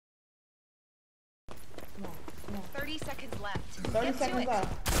30 seconds left. 30 seconds left.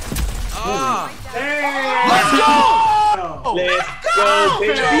 Ah! Damn! Let's go! Let's go,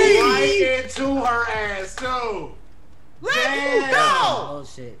 Baby! right into her ass, too. Let's go! Oh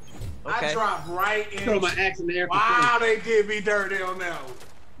shit. Okay. I dropped right in. Throw my axe in the air. Wow, they did me dirty on that one.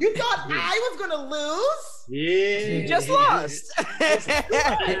 You thought I was gonna lose? Yeah. You just lost.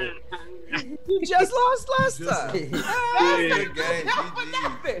 You just lost last time. Good game, Not for GG.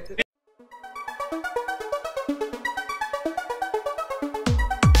 nothing.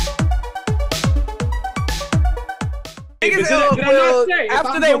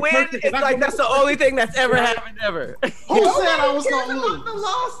 After they win, it's like that's the only thing that's ever happened ever. Who said I was Cares gonna about lose? the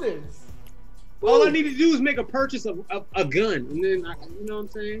losses. All I need to do is make a purchase of a gun, and then you know what I'm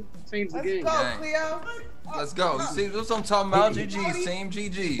saying? Change the Let's game. go, Dang. Cleo. Let's go. You see, that's what I'm talking about. GG, team He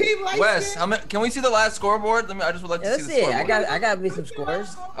GG. likes Wes, it. can we see the last scoreboard? I just would like to Let's see the see. scoreboard. I got me some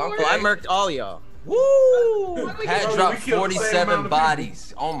scores. Okay. I murked all y'all. Woo! How do we Pat get- dropped we killed the same 47 amount of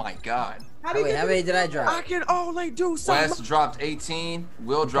bodies. Oh my god. How do Oh, you wait, get how to many the did I scoreboard? drop? can only do Wes dropped 18.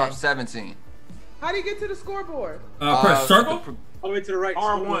 Will dropped 17. How do you get to the scoreboard? Press circle. All the way to the right.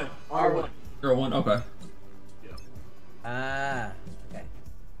 R1. R1. 01. Okay. Ah. Okay.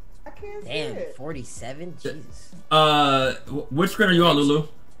 I can't see Damn. it. 47. Jesus. Which screen are you on, LouLou?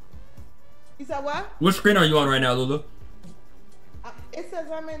 You said what? Which screen are you on right now, LouLou? It says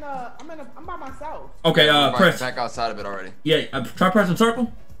I'm by myself. Okay. Press. Back outside of it already. Yeah. Try pressing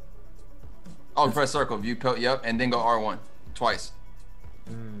circle. Oh, press circle. View. Yep, and then go R1 twice.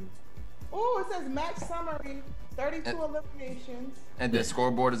 Oh, it says match summary. 32 eliminations. And then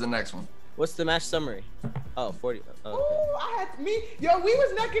scoreboard is the next one. What's the match summary? Oh, 40. Oh, okay. Ooh, I had we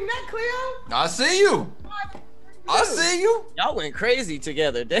was neck and neck, Cleo. I see you. I see you. Y'all went crazy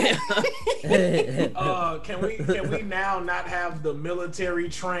together. Damn. Can we now not have the military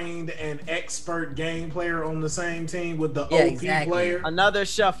trained and expert game player on the same team with the OP exactly. player? Another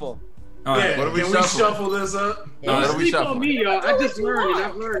shuffle. All right. Yeah, What do we can shuffle? we shuffle this up? Yeah. What do we Sleep on shuffle? me, y'all. I Do just what you learned, and want.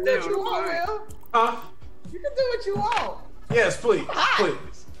 I've learned You now. can do what you want, Alright. Will. Huh? You can do what you want. Yes, please,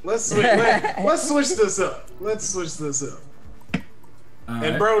 please. Let's switch this up. Let's switch this up. All And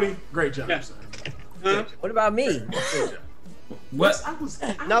right. Brody, great job, Yeah. sir. Huh? What about me? Great job. What?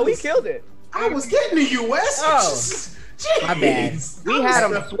 No, we killed it. I was getting to you, Wes. Oh. Jeez. My bad. We had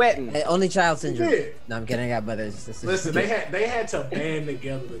them sweating. Hey, only child syndrome. Yeah. No, I'm kidding. I got brothers. Listen, they had to band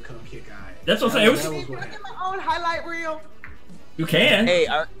together to come kick our ass. That's what I'm saying. It was, That was Can what I get happened. my own highlight reel? you can. Hey,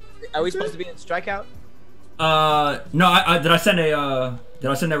 are we supposed to be in strikeout? No. I did I send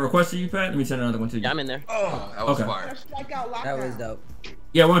a request to you, Pat? Let me send another one to you. Yeah, I'm in there. Oh, that was Okay. fire. Strikeout lockdown. That was dope.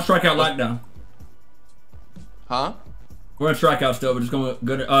 Yeah, we're on strikeout lockdown. Huh? We're on strikeout still. We're just going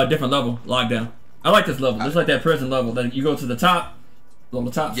to different level lockdown. I like this level. Just like that prison level. Then you go to the top, on the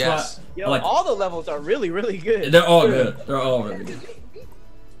top Yes. slot. Yo, I like all the levels are really, really good. They're all good. They're all really good.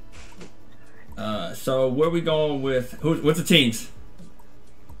 So where we going with? What's the teams?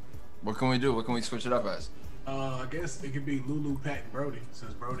 What can we do? What can we switch it up as? I guess it could be LouLou, Pat, and Brody,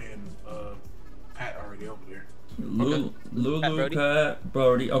 since Brody and Pat already over there. LouLou, Brody. Pat,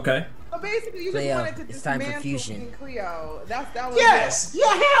 Brody. Okay. So basically, you just Cleo, wanted to it's time for dismantle fusion. King Cleo. That was Yes!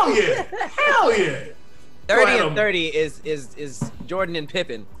 Yeah, hell yeah! Hell yeah! 30 Adam. and 30 is Jordan and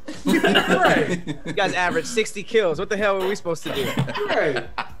Pippen. Right, You guys average 60 kills. What the hell were we supposed to do? right.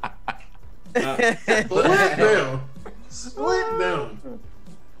 Split them. Split them.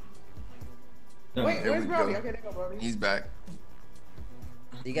 Wait, There where's we Brody? go. Okay, there go Brody. He's back.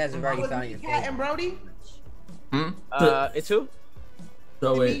 You guys have already Was found it your Cat and favorite. Brody? It's who?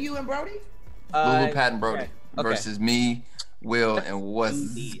 So Me, wait. you, and Brody? LouLou, Pat, and Brody okay. versus me, Will, and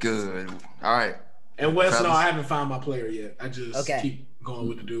what's good. All right. And Wes, no, Fellas. I haven't found my player yet. I just Okay. keep going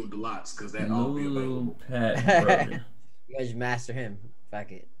with the dude with the lots because that all be available. LouLou, Pat, Brody. You guys just master him.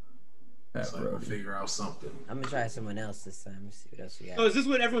 Fuck it. Pat, So I can Brody. figure out something. I'm gonna try someone else this time. Let's see what else we got. Oh, is this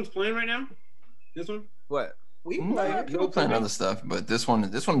what everyone's playing right now? This one? What? We No, played. people playing other stuff, but this one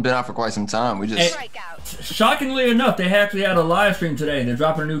been out for quite some time. We just Strikeout. Shockingly enough, they actually had a live stream today. They're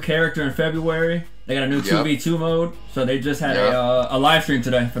dropping a new character in February. They got a new Yep. 2v2 mode, so they just had Yep. a live stream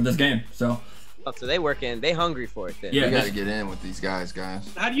today for this game. So Oh, so they working. They hungry for it then. yeah, we got to this- get in with these guys.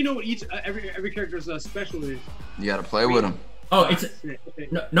 How do you know what each every character's special is? You got to play with them. oh, it's Yeah, okay.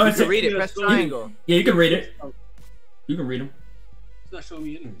 no, You it's can read it. Press triangle. Yeah, you can read it. You can read them. It's not showing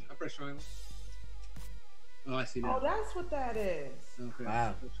me anything. I press triangle. Oh, I see Oh, now. that's what that is. Okay.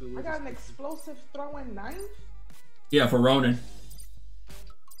 Wow. So I got an explosive throwing knife. Yeah, for Ronin.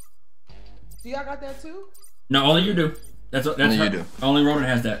 Do y'all got that too? No, only you do. That's Only her- you do. Only Ronin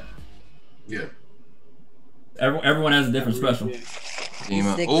has that. Yeah. Everyone has a different special. Yeah. You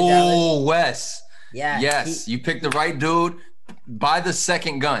stick with Oh, Wes. Yeah. Yes, you picked the right dude. Buy the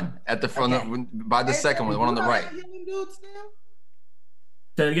second gun at the front. Okay. Buy the second one, the one on the right. Healing dude still?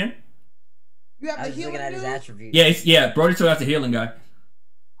 Say it again. You have I the was healing looking at his dude? attributes. Yeah. Brody still has the healing guy.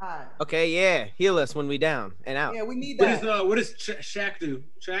 Alright. Okay, yeah. Heal us when we down and out. Yeah, we need What that. does Shaq do?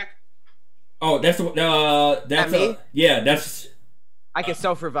 Shaq? Oh, that's me? yeah, that's I can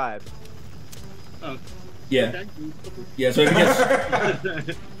self-revive. Oh, yeah. okay. Yeah, so if it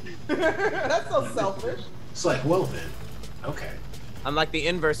gets That's so selfish. It's like, well then, okay. I'm like the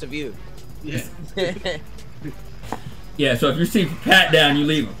inverse of you. Yeah. yeah, so if you see Pat down, you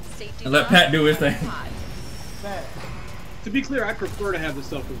leave him. And let Pat do his thing. Man. To be clear, I prefer to have the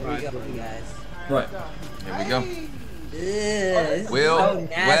Here we self-revive. go, you guys. Right. Here we go. Hey. This is Will, so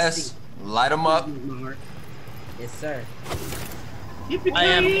nasty. Wes, light them up. Yes, sir. I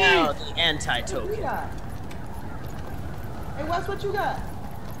am now the What you anti-token. got? Hey, Wes, what you got?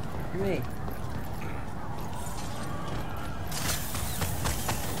 For me.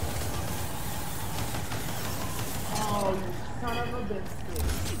 Oh, you son of a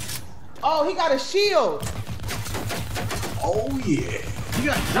biscuit. Oh, he got a shield. Oh yeah. You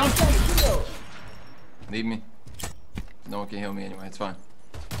got jumped. Shield. Leave me. No one can heal me anyway. It's fine.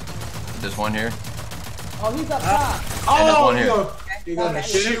 There's one here. Oh, he's up top. Oh, one here. you gonna Okay.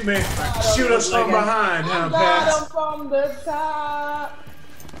 shoot me? Shoot us from behind, huh, Got him Pat? from the top.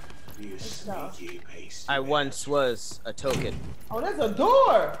 You sneaky paste. I once was a token. Oh, there's a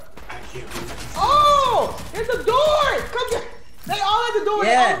door. I can't believe Oh, there's a door. Come here. They all at the door.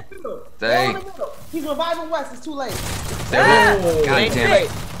 They all Yeah. in the middle. They- They all in the middle. He's reviving Wes. It's too late. God Ain't damn too it.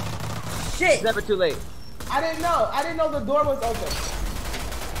 late. Shit. It's never too late. I didn't know. I didn't know the door was open.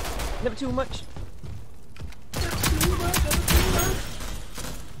 Never too much.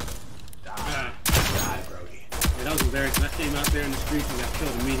 Die, Brody. Yeah, that was embarrassing. I came out there in the streets and got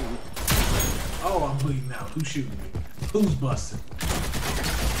killed immediately. Oh, I'm bleeding out. Who's shooting me? Who's busting?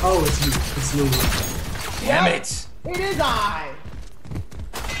 Oh, it's you. It's LouLou. Damn Yep. it. It is I.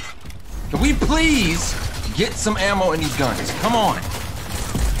 Can we please get some ammo in these guns? Come on.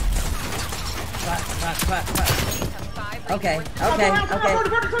 Okay.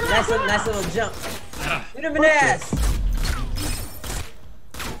 Nice little jump. Shoot him in the ass.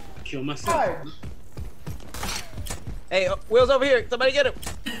 Kill myself. Hi. Hey, Will's over here. Somebody get him.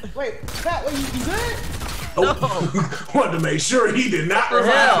 Wait, Pat, wait, you good? Oh, wanted to make sure he did not What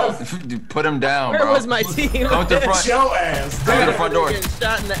the hell? revive. Put him down, Where bro. was my team? Come to the front. Show ass. Come to the front door. Getting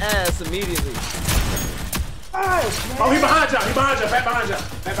shot in the ass immediately. Hi, Oh, he behind y'all. He behind y'all. Pat behind y'all.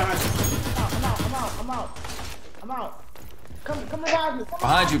 Pat behind y'all. I'm out. Come revive me. Come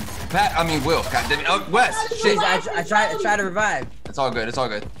Behind you, Pat. I mean, Will. God damn it. Oh, Wes. Shit. I try to revive. It's all good. It's all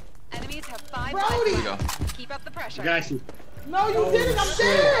good. Enemies have 5 Brody. Here we go. Keep up the pressure. I got you. No, you Oh, didn't. I'm shit.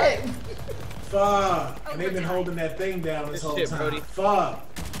 dead. Fuck. And they've been holding that thing down this Good whole shit, time. Brody. Fuck.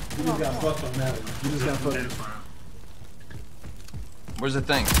 You just got fucked on that one. You just got fucked on that one. Where's the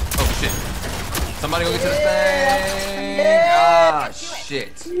thing? Oh, shit. Somebody go get to the thing. Yeah. Ah,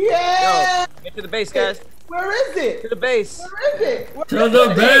 shit. Yeah. Get to the base, guys. Where is it? To the base. Where is it? Where To is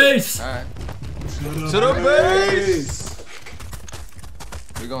the it? base. All right. To the base.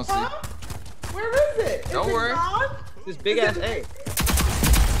 We're gonna see. Huh? Where is it? Don't is worry. It gone? This big ass A.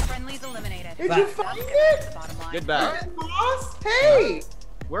 Friendlies eliminated. Did you find it? Bottom line. Goodbye. It's lost? Hey,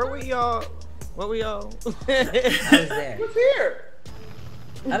 Where were y'all? What were y'all? I was there. what's here?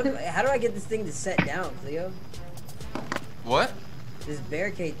 How do I get this thing to set down, Cleo? What? This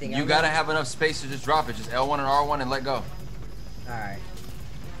barricade thing. You gotta have enough space to just drop it. Just L1 and R1 and let go. Alright.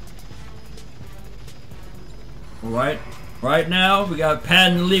 Right now, we got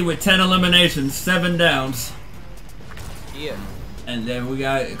Pat and Lee with 10 eliminations, 7 downs. Yeah. And then we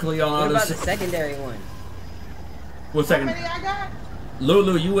got Cleo on What the about the secondary one? What How second? many I got?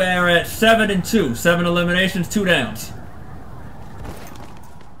 LouLou, you are at 7 and 2. 7 eliminations, 2 downs.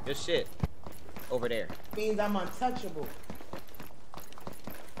 Good shit. Over there. Means I'm untouchable.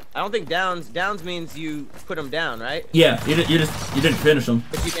 I don't think downs means you put them down, right? Yeah, you didn't finish them.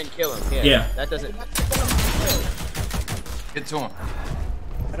 But you didn't kill them. Yeah. Yeah. That doesn't. Get to him.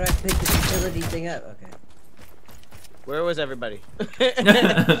 How do I pick the utility thing up? Okay. Where was everybody?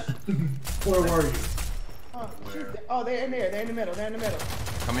 Where were you? Oh, they're in there. They're in the middle. They're in the middle.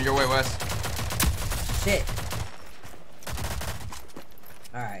 Coming your way, Wes. Shit.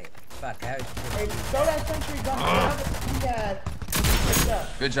 Alright. Fuck. Hey, throw that sentry gun. Yeah.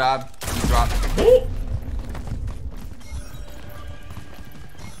 Good job. You dropped. Ooh.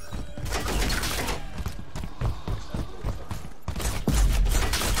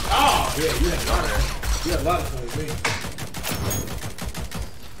 Oh, yeah, you had a lot of things. You had a lot of things, me.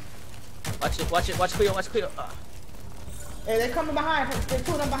 Watch it, watch it, watch Cleo, watch Cleo. Hey, they're coming behind. They're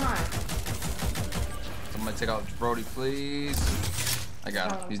two of them behind. Somebody take out Broady, please. I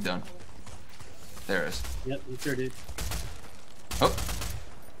got him. He's done. There it is. Yep, you sure did. Oh.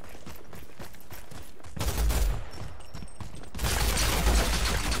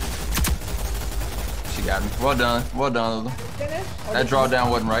 She got me. Well done. Well done, LouLou. Finish? That drawdown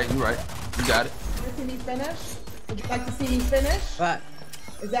wasn't right. You right. You got it. You see me finish? Would you like to see me finish? Fuck.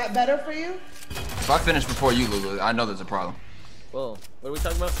 Is that better for you? If I finish before you, LouLou, I know there's a problem. Whoa, what are we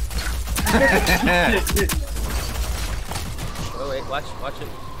talking about? Oh wait, watch it.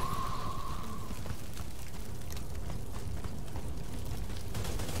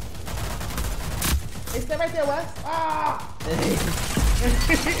 Hey, stay right there, Wes. Ah! I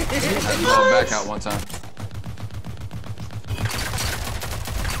just saw it back out one time.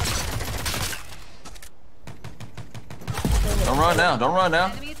 Don't run now. Don't run now.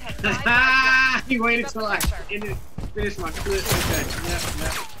 Enemies have 5 He waited Keep till up I the pressure. finish my clip. Okay, yep.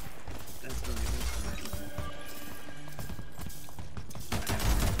 That's right.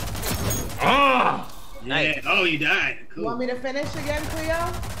 Ah! Yeah. Nice. Oh, you died. You Cool. want me to finish again, Cleo?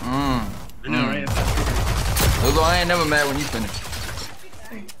 I know, right? LouLou, I ain't never mad when you finish.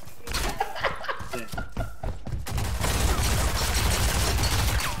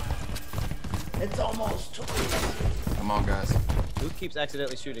 It's almost 2. Come on, guys. Who keeps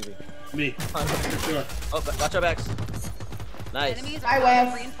accidentally shooting me? Me. For sure. Oh, watch our backs. Nice. Enemies Hi, are Wes.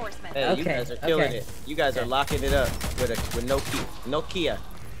 calling reinforcements. Hey, you Okay, guys are killing okay. it. You guys are locking it up with no key, no Kia.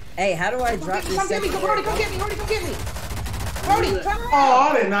 Hey, how do I drop this Come get me, secondary? Brody, come get me, Brody, come get me. Brody, come on. Oh,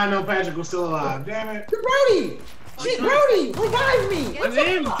 I did not know Patrick was still alive. Damn it. Brody! Shit, Brody, revive me! I'm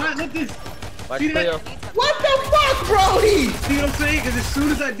in. Look this. Watch See that? Cleo. Enemies have What the fuck, Brody? See what I'm saying? Because as soon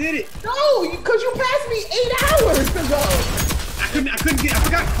as I did it, No, because you passed me 8 hours ago. I couldn't get. I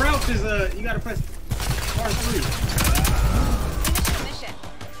forgot crouch is you gotta press R3. Finish the mission.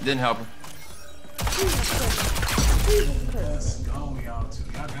 Didn't help her. Let's go, y'all two.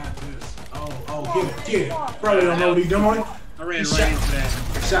 Y'all got this. Oh, get it. Brother don't know what he's doing. I ran He right into that.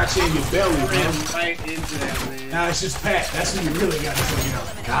 Shot you in your belly, I man. ran right into that, man. Nah, it's just Pat. That's who you really got to take it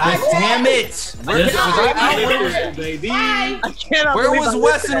out. God damn it! This- Baby. I cannot Where believe was I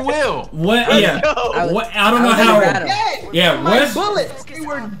Wes and Will? What? Yeah. I was- What? I don't know I was in how. battle. Dead. Yeah, My Wes. bullets, they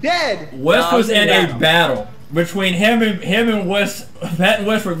were dead. Wes No, was I was in in a battle. battle between him and Wes. Pat and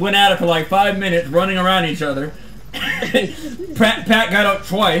Westford went at it for like 5 minutes, running around each other. Pat got up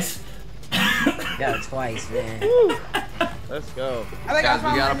twice. Got it twice, man. Let's go. I think I Guys, we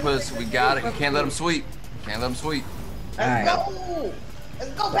found gotta my- put. We gotta. You can't let him sweep. Can't let him sweep. Let's Alright. go.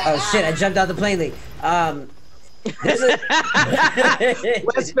 Let's go back. Oh shit, I jumped out the plane league. There's a...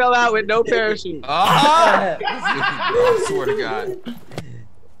 Wes fell out with no parachute. Ah! I swear to God.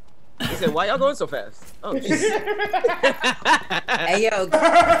 He said, "Why y'all going so fast?" Oh, jeez. Hey yo,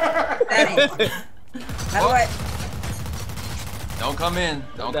 Daddy, how do I? Don't come in.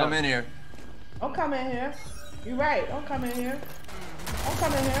 Don't come in here. Don't come in here. You right. Don't come in here. Don't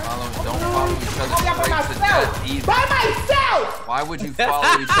come in here. Don't follow each other I'm by straight to death myself. either. By myself. Why would you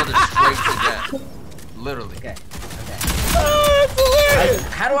follow each other straight to death? Literally. Okay. Oh,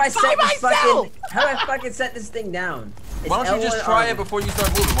 How do I set By this myself! fucking? How do I fucking set this thing down? It's Why don't you just L1 try or- it before you start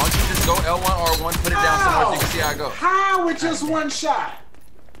moving? Why don't you just go L1, R1, put it down somewhere so you can see how it goes? How with just one shot?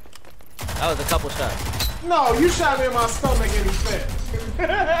 that was a couple shots. No, you shot me in my stomach and he fell.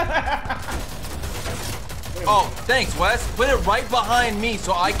 Oh, thanks, Wes. Put it right behind me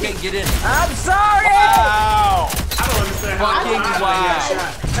so I can't get in. I'm sorry. Wow! I don't understand how Fucking I got wow. that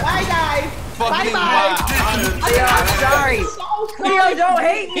shot. Bye guys. Fucking Bye-bye. wow! Leo, I'm sorry. So Leo, sorry. don't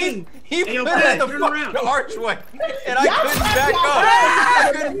hate me. He Hey, yo, put it in the Pat, turn fucking around. archway, and I couldn't back up.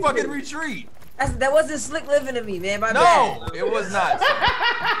 I couldn't fucking retreat. That wasn't slick living to me, man. My No, bad. it was not.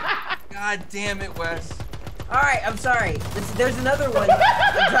 God damn it, Wes. All right, I'm sorry. There's another one.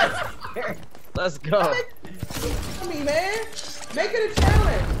 Let's go. Me, man. Make it a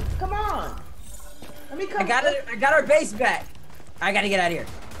challenge. Come on. Let me come. I got it. I got our base back. I gotta get out of here.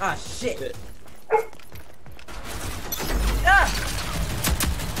 Ah, shit. Ah!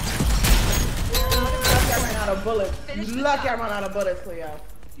 Lucky I ran out of bullets. Lucky I ran out of bullets, Cleo.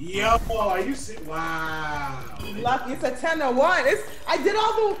 Yo, are you serious? Wow. Lucky. It's a 10-1. I did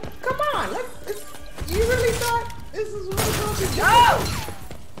all the. Come on. You really thought this is what it's going to be? No!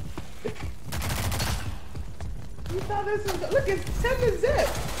 You thought this was. Look, it's 10 to zip.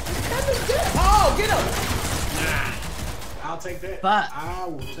 It's 10 to zip. Oh, get him. I'll take that. Fuck. I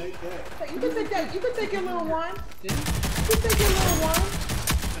will take that. You can take that. You can take your little one. You can take your little one.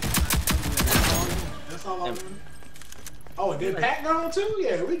 That's all I'm doing. Oh, did Pat go on too?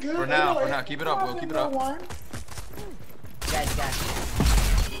 Yeah, we good. For now. Keep it up, Will. Keep it up. Guys, I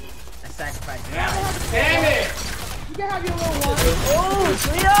sacrificed. Damn it! You can have your little one. Oh,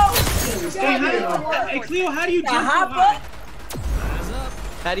 Cleo! Hey, Cleo, how do you jump so hop high? up?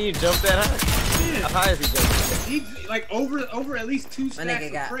 How do you jump that high? Yeah. How high is he jumping? He's like over at least 2 My stacks nigga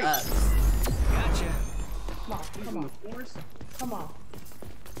of got crates. up. Gotcha. Come on. Force? Come on.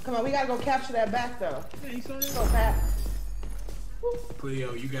 Come on, we gotta go capture that back though. Yeah, he saw that. Go, Pat.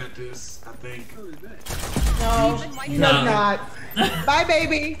 Cleo, you got this, I think. What is that? No, No. not. Bye,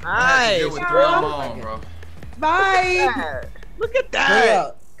 baby. Nice. Deal with 3 on my own, bro. Bye. Look at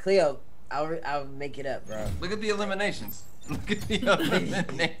that. Cleo, I'll make it up, bro. Look at the eliminations. Look at the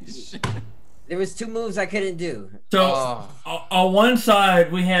elimination. There was 2 moves I couldn't do. So on one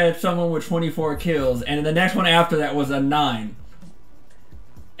side we had someone with 24 kills, and the next one after that was a 9.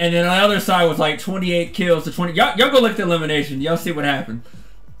 And then on the other side was like 28 kills to 20. Y'all go look at the elimination. Y'all see what happened.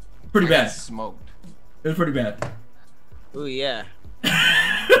 Pretty bad. Smoked. It was pretty bad. Ooh, yeah.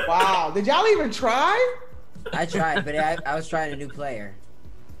 Wow. Did y'all even try? I tried, but I was trying a new player.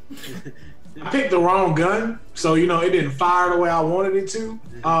 I picked the wrong gun, so you know it didn't fire the way I wanted it to.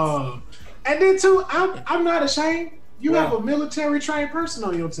 And then too, I'm not ashamed. You have a military trained person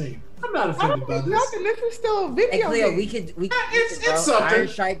on your team. I'm not I offended don't by think this. nothing. This is still a Hey video Cleo, game. we could It's bro. something. Iron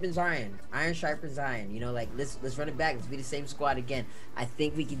sharpens iron. Iron sharpens iron. You know, like let's run it back. Let's be the same squad again. I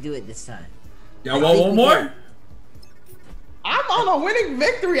think we can do it this time. Y'all want one more? I'm on a winning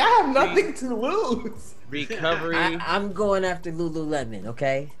victory. I have nothing to lose. Recovery. I'm going after Lululemon.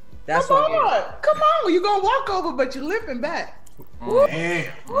 Okay, that's Come what. on. Come on. You gonna walk over, but you limping back.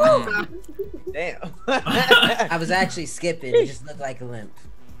 Damn. Damn. I was actually skipping. It just looked like a limp.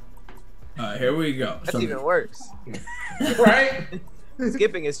 Alright, here we go. That's even worse. Right?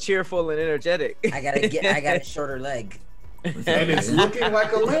 Skipping is cheerful and energetic. I got a shorter leg. And it's looking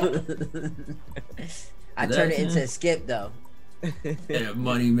like a limp. I turned it into a skip though. Yeah,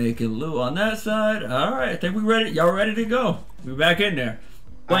 money making Lou on that side. Alright, I think we ready. Y'all ready to go? We back in there.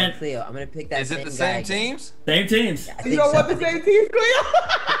 All right, Cleo, I'm gonna pick that. Is it the same same guy teams? Same teams. I You think don't so. want the same team, Cleo?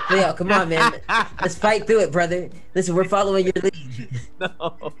 Cleo, come on, man. Let's fight through it, brother. Listen, we're following your lead.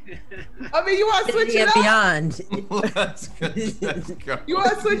 No. I mean, you want to switch City it and up? beyond. Let's go. Let's go. You want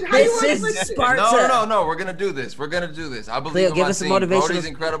to switch? How you This want to is switch it? Sparta. No. We're gonna do this. We're gonna do this. I believe Cleo, in give my us some team. motivational- Brody's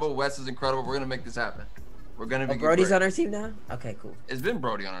incredible. Wes is incredible. We're gonna make this happen. We're gonna be. Brody's great. on our team now? Okay, cool. It's been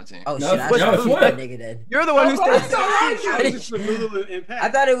Brody on our team. Oh No, shit, it's- I no, thought it's it was what? that nigga then. You're the one who Brody's said. all right. I was just with Lulu and Pat. I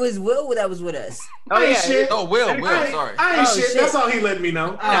thought it was Will that was with us. Oh I ain't yeah. shit. Oh, Will. I ain't- Sorry. I ain't Oh, shit. shit. That's all he let me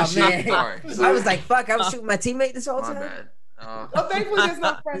know. Oh shit. man. Sorry. I was like, fuck, I was shooting my teammate this whole My time. bad. Well, thankfully, there's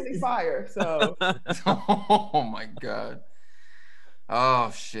no friendly fire, so. Oh my god.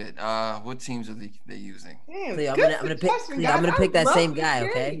 Oh shit. What teams are they using? Damn, Cleo, I'm good gonna pick. suggestion, Cleo, I'm guys. gonna pick I that love same this guy. game.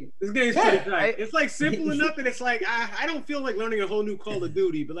 Okay. This game's pretty tight. It's like simple enough, and it's like I don't feel like learning a whole new Call of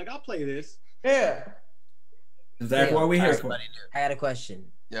Duty, but like I'll play this. Yeah. Exactly what we here for. I got a question.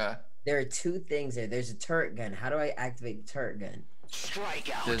 Yeah. There are 2 things there. There's a turret gun. How do I activate the turret gun?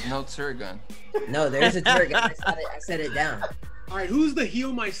 There's no turret gun. No, there's a turret gun. I set it down. All right, who's the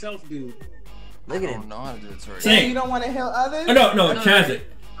heal myself dude? Look I at don't him. know how to do a turret Same. gun. You don't want to heal others? Oh, no, chance it.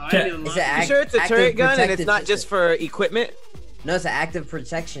 I Check. didn't It's unlock an it. You sure it's a active turret gun and it's protective not just system. for equipment? No, it's an active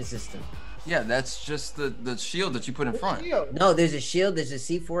protection system. Yeah, that's just the shield that you put in front. Shield. No, there's a shield. There's a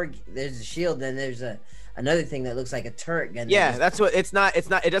C4. There's a shield. Then there's another thing that looks like a turret gun. Yeah, that's what it's not. It's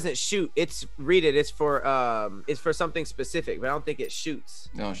not. It doesn't shoot. It's read it. It's for something specific, but I don't think it shoots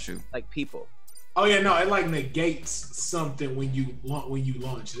No, shoot. like people. Oh yeah, no, it like negates something when you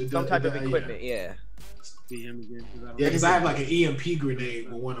launch it. Some type of yeah. equipment. Yeah. See him again, 'cause I don't Yeah, know. because I have like an EMP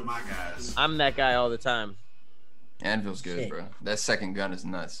grenade with one of my guys. I'm that guy all the time. Anvil's good, Shit. bro. That second gun is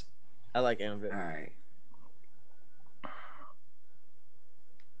nuts. I like Anvil. All right.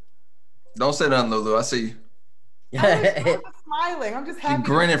 Don't say nothing, Lulu. I see you. I'm just smiling. I'm just She happy.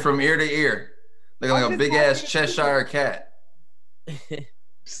 grinning from ear to ear. Looking like a I'm just big ass happy to see Cheshire cat.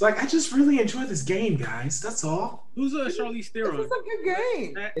 It's like I just really enjoy this game, guys. That's all. Who's Charlize This Theron? is a good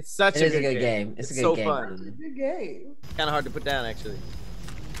game. It's such It a is a good game. It's a good so game. fun. It's a good game. Kind of hard to put down actually.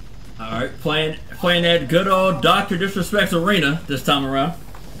 Alright, playing that good old Dr. Disrespect's arena this time around.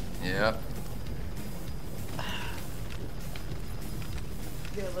 Yep.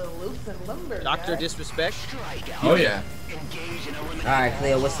 Get a little loose and lumber. Doctor guys. Disrespect. Oh yeah. All right,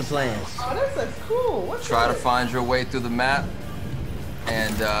 Cleo. What's the plan? Oh, this is cool. What's Try to this? find your way through the map,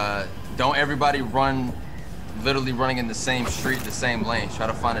 and don't everybody run, literally running in the same street, the same lane. Try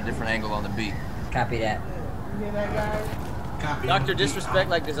to find a different angle on the beat. Copy that. You hear that, guys? Copy. Doctor Disrespect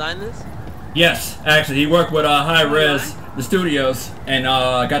like designed this. Yes, actually, he worked with High Res the studios and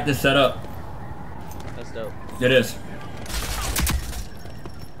got this set up. That's dope. It is.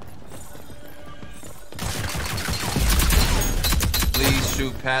 Please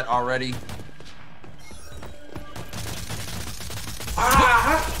shoot Pat already.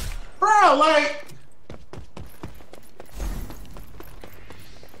 Bro, like.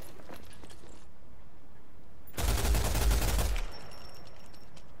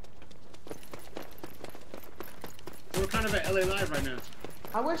 We're kind of at LA Live right now.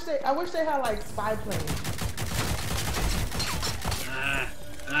 I wish they had like spy planes.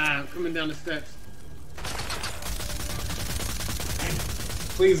 I'm coming down the steps.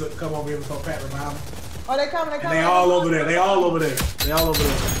 Please come over here before Pat revive them. Oh, they coming, And they all over there. They all over there. They all over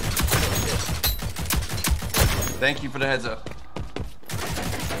there. Thank you for the heads up.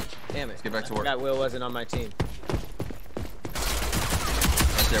 Damn it. Let's get back to I work. forgot Will wasn't on my team.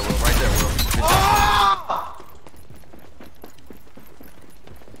 Right there, Will. Right there, Will. Good job.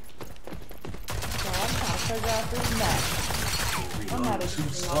 So I'm trying to figure out this map. I'm not as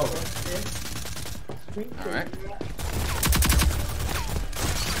slow. All right.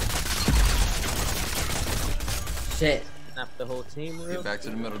 Shit. Snap the whole team real. Get back to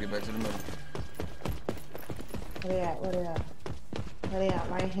the middle. Get back to the middle. Where they at? Where they at? Where they at?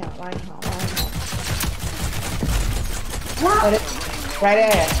 Right here. Right here. Right here. Right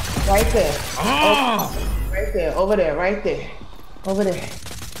there. Right there. Oh! Right there. Over there. Right there. Over there.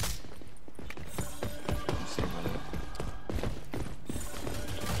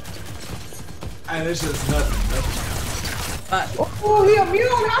 And it's just nothing. Oh, he immune.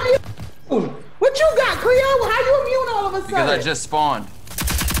 How you? What you got, Cleo? How you immune all of a sudden? Because I just spawned.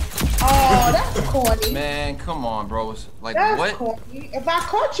 Oh, that's corny. Man, come on, bro. Like, That's what? corny. If I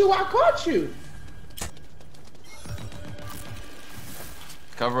caught you, I caught you.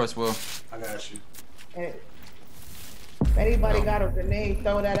 Cover us, Will. I got you. And if anybody got a grenade,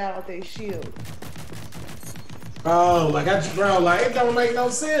 throw that out their shield. Bro, like it don't make no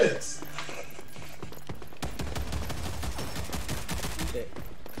sense.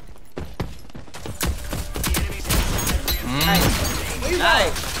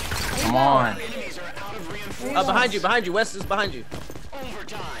 Nice. Come on. Behind you. West is behind you.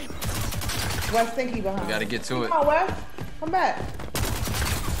 West think he behind. We gotta get to it. Come on, West. Come back.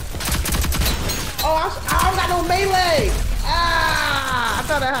 Oh, I don't got no melee. Ah, I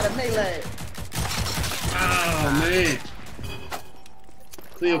thought I had a melee. Oh man.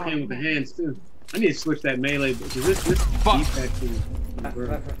 Cleo came with the hands too. I need to switch that melee because this defect is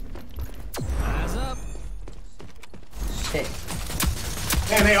Eyes up. Shit.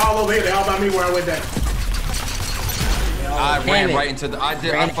 Man, they all over here. They all by me where I went down. I ran it. right into the. I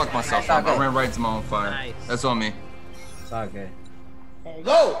fucked myself up. I ran right into my own fire. Nice. That's on me. It's all good. There you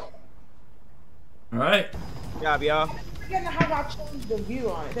go. All right. Good job, y'all. Again, how about change the view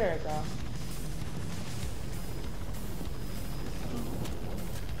on it? There it go.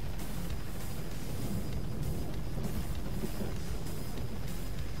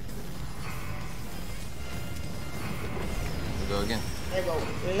 We go again. There you go.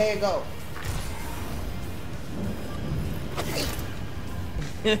 Let it go.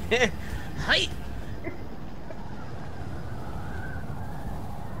 Hi.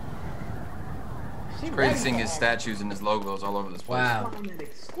 She Crazy ready seeing for his that. statues and his logos all over this place. Wow. Flying at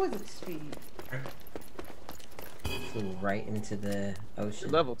exquisite speed. Flew right into the ocean.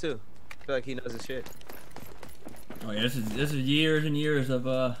 Good level too. I feel like he knows his shit. Oh yeah, this is years and years of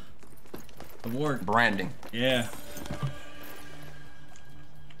work. Branding. Yeah.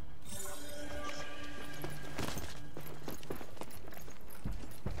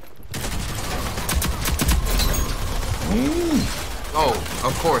 Oh,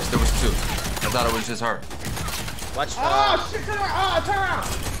 of course, there was two. I thought it was just her. Watch. Oh shit! Turn around! Oh, turn around!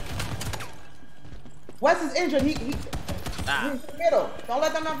 Wes is injured. He's in the middle. Don't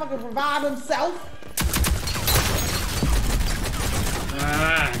let that motherfucker revive himself.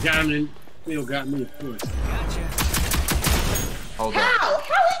 got him. Cleo got me, of course. Hold on. How?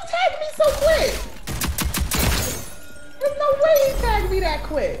 How he tagged me so quick? There's no way he tagged me that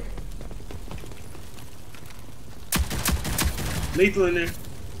quick. Lethal in there.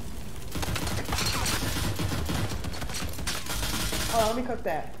 Oh, let me cook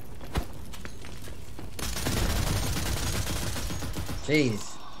that. Jeez.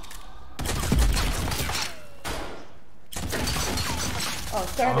 Oh,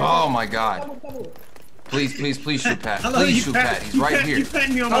 sorry. Oh my God. Please, please, please shoot Pat. Please shoot Pat. He's right here.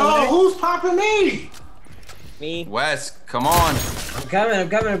 Oh, who's popping me? Me. Wes, come on. I'm coming.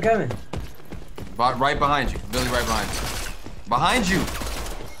 Right behind you. Billy, right behind you. Behind you.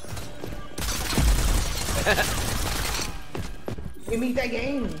 We meet the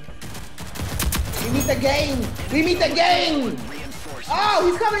game. We meet the game. We meet the game. Oh,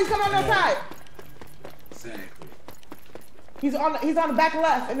 he's coming on the side. Exactly. He's on the back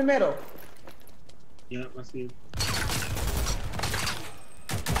left in the middle. Yeah, I see him.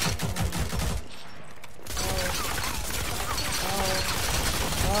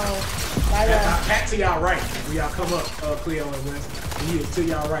 Pat to y'all right. When y'all come up, Cleo and West. He is to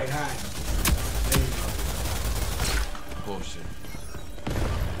y'all right, high. There you go. Bullshit.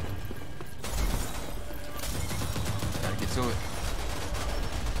 Gotta get to it.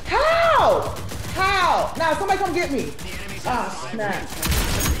 How? How? Now somebody come get me. Ah, snap.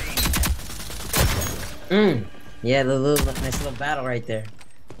 Yeah, nice little battle right there.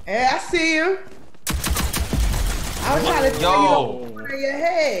 Yeah, I see you. I was trying to tell you to put your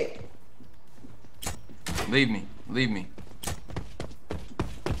head. Leave me. Leave me.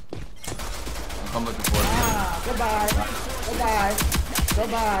 I'm looking for it. Ah, goodbye. Goodbye.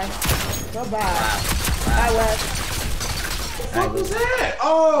 Goodbye. Goodbye. Bye, Wes. What was that?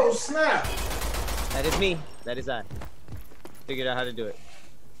 Oh, snap. That is me. That is I. Figured out how to do it.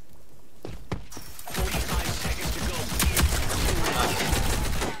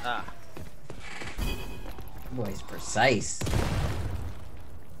 Boy's precise.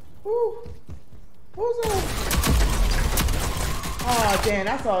 Woo. Who's that? Oh, damn,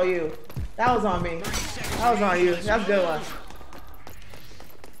 that's all you. That was on me. That was on you. That's a good one.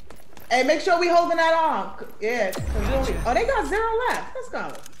 Hey, make sure we holding that on. Yeah. Oh, they got 0 left. Let's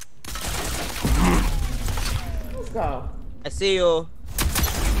go. Let's go. I see you.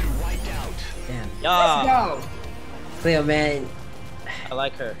 Damn. Let's go. Cleo, man. I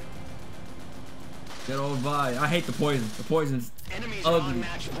like her. Good old vibe. I hate the poison. The poison's ugly.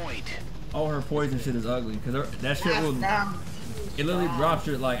 All her poison shit is ugly because that shit will. It literally drops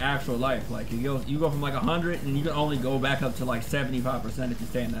your like actual life. Like you go from like 100 and you can only go back up to like 75% if you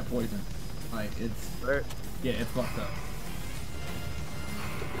stay in that poison. Like it's it's fucked up.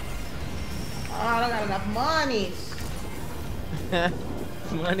 Oh, I don't got enough monies.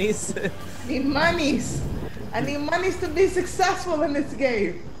 Monies. I need monies. I need monies to be successful in this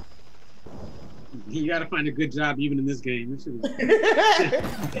game. You gotta find a good job even in this game.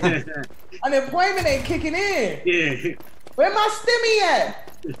 Unemployment ain't kicking in. Yeah. Where my stimmy at?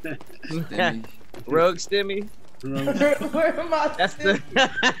 Stimmy. Rogue Stimmy. Where my stimmy?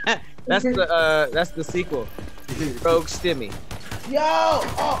 That's the sequel. Rogue Stimmy. Yo!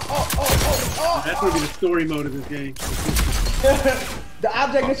 Oh. That's gonna be the story mode of this game. The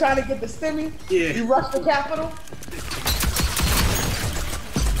object is trying to get the stimmy. Yeah. You rush the capital.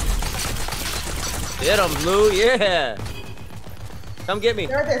 Get him, Lou. Yeah. Come get me.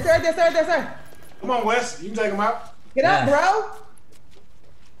 Sir. Come on, Wes. You can take him out. Get up, bro.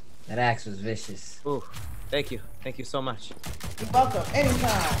 That axe was vicious. Ooh, thank you. Thank you so much. You're welcome.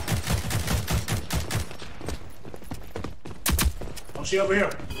 Anytime. Oh, she over here.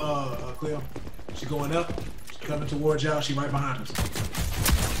 Cleo. She going up. She coming towards y'all. She right behind us.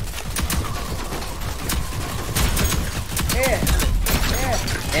 Yeah.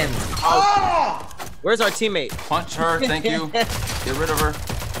 And Oh! Where's our teammate? Punch her. Thank you. Get rid of her.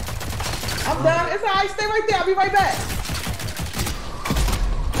 I'm done. It's all right. Stay right there. I'll be right back.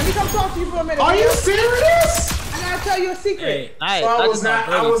 Let me come talk to you for a minute. Are you serious? I gotta tell you a secret. Hey, I was not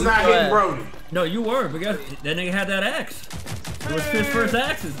hitting Broady. no, you were because that nigga had that axe. It was his first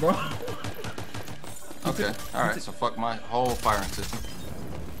axes, bro. Okay. All right. So fuck my whole firing system.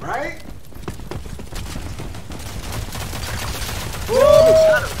 Right?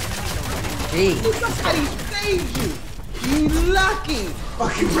 Jeez. Somebody saved you. You lucky.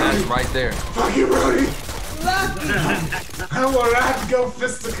 Fucking That's Broady. right there. Fucking Broady. Lucky. I will not go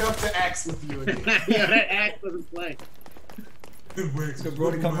fisticuff the axe with you again. Yeah, that axe doesn't play. So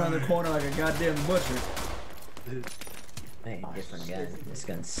Brody come around the corner like a goddamn butcher. Hey, different gun. This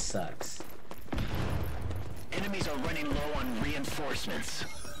gun sucks. Enemies are running low on reinforcements.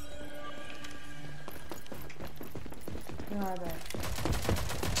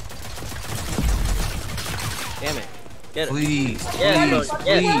 Damn it. Get him. Please. Yeah, Please. Brody.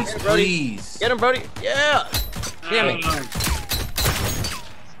 Yeah. Please. Brody. Please. Get him, Brody. Yeah. Damn it.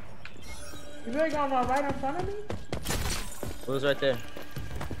 You really gonna run right in front of me? Who's right there?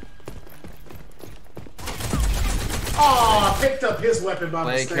 Oh, I picked up his weapon by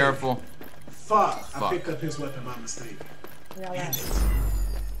Play mistake. careful. Fuck. I Fuck. picked up his weapon by mistake. Yeah, Damn it.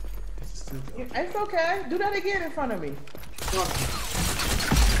 it's okay. Do that again in front of me.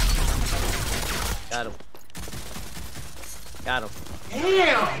 Got him. Got him.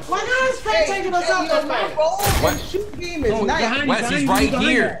 Damn! Why not taking us out that way? What? Shoot game is nice. behind Wes is right behind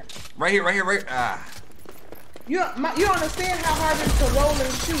here. Right here. Ah. You don't understand how hard it is to roll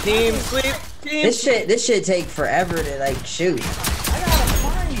and shoot. Team sleep. Team. This shit take forever to like shoot. I gotta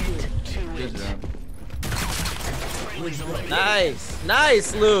find you. Good job.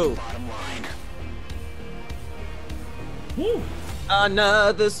 Nice, Lou. Woo.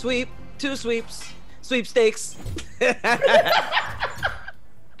 Another sweep. 2 sweeps. Sweepstakes. Gotta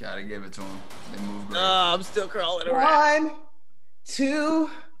give it to him. They move great. I'm still crawling around. 1, 2,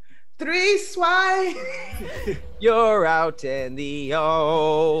 3, swipe. You're out in the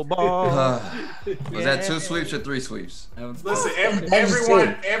old ball. Was that 2 sweeps or 3 sweeps? Listen,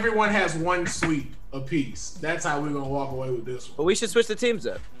 everyone has 1 sweep apiece. That's how we're gonna walk away with this one. But we should switch the teams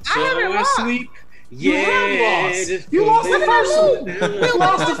up. I haven't lost. Sweep. You lost the first one. You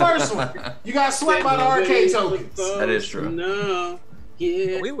lost the first one. You got swept by the arcade tokens. That is true. No.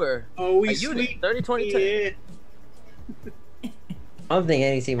 Yeah. We were. Oh, we a unit. sweep. 30, 20, 10. Yeah. I don't think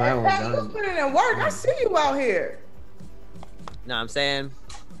any team I was Hey, you putting in work. I see you out here. No, I'm saying.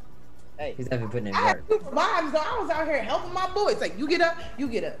 Hey. He's definitely putting in I had work. 2 vibes though. I was out here helping my boys. Like, you get up, you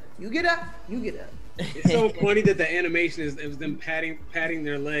get up, you get up, you get up. It's so funny that the animation is them patting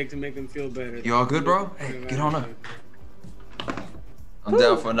their leg to make them feel better. You all good, bro? Hey, get on up. I'm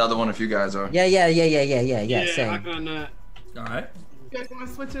down for another one if you guys are. Yeah. Yeah, Same. I can not. All right. You guys want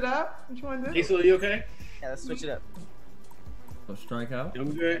to switch it up? Which one do? Hey, so you okay? Yeah, let's switch it up. So strike out.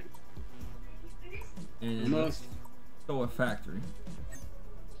 I'm good. And Almost. throw a factory.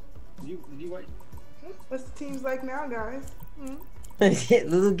 Did you wait? What's the teams like now, guys?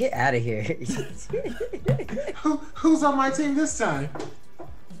 LouLou, get out of here. Who's on my team this time?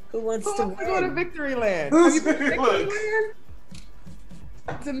 Who wants Who to wants to go to win? Victory Land? Have you been to Victory Look. Land?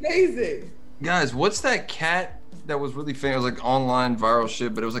 It's amazing. Guys, what's that cat that was really famous, like online viral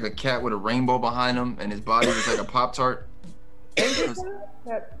shit, but it was like a cat with a rainbow behind him and his body was like a Pop-Tart? Angry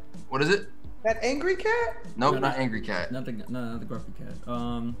cat? What is it? That angry cat? Nope, not Angry Cat. Not the grumpy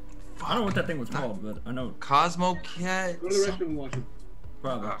cat. I don't know what that thing was called, but I know Cosmo Cat? Go to the restroom and watch it.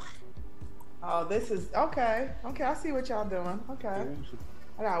 probably. Oh, this is okay. Okay, I see what y'all doing. Okay,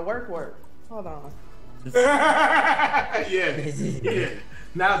 I gotta work. Hold on. Yeah.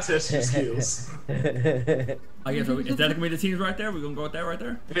 Now test your skills. I guess is that gonna be the teams right there? We're gonna go with that right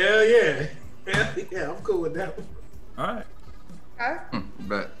there. Hell yeah. Hell yeah, I'm cool with that one. All right. Okay.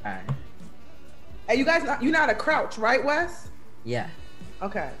 Bet. Alright. Hey, you guys, you know how to crouch, right, Wes? Yeah.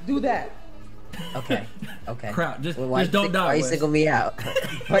 Okay, do that. Okay. Crowd, just Well, don't die. Why you Wes. single me out?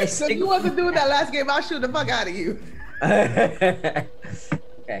 Why you So you single wasn't doing that last game, I'll shoot the fuck out of you. Okay.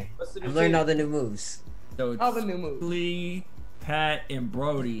 What's the new I've learned team? all the new moves. So it's All the new moves. Lee, Pat, and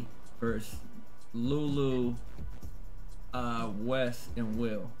Broady versus LouLou, Wes, and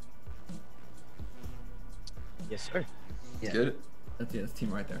Will. Yes, sir. Yeah. Get it? That's the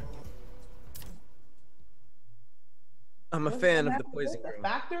team right there. I'm a fan of the poison The girl.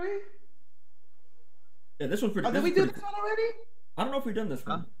 factory? Yeah, this one's pretty. Oh, did this we is do pretty this one already? I don't know if we've done this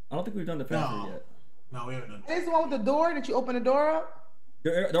one. I don't think we've done the factory No. yet. No, we haven't done that. This is the one with the door that you open the door up?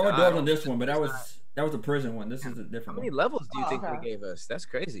 There are doors on this one, but that was a prison one. This is a How different many one. levels do you think okay. they gave us? That's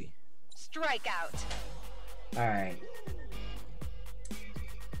crazy. Strikeout. Alright.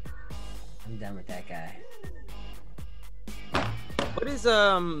 I'm done with that guy. What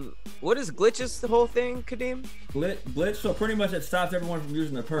is glitches the whole thing, Kadeem? Glitch. So pretty much it stops everyone from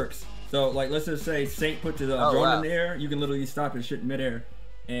using the perks. So like let's just say Saint puts his Oh, drone wow. in the air, you can literally stop his shit in midair.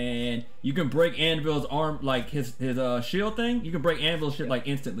 And you can break Anvil's arm, like his shield thing. You can break Anvil's shit like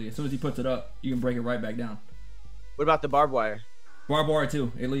instantly. As soon as he puts it up, you can break it right back down. What about the barbed wire? Barbed wire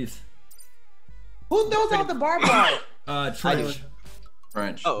too, at least. Who throws out the barbed wire? Trench.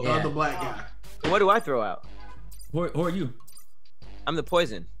 French. Oh, Yeah. The black guy. what do I throw out? Who are you? I'm the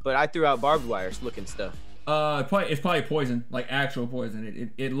poison, but I threw out barbed wires looking stuff. It's probably poison, like actual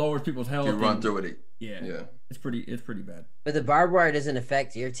poison. It lowers people's health. You run and- through it. Yeah. It's pretty bad. But the barbed wire doesn't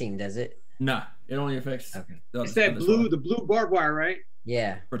affect your team, does it? Nah, it only affects. Okay. It's that the blue barbed wire, right?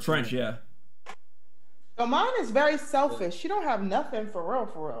 Yeah. For Trench, yeah. So mine is very selfish. She don't have nothing for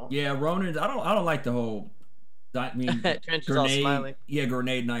real. Yeah, Ronin's. I don't like the whole. I mean, Trench is all smiling. Yeah,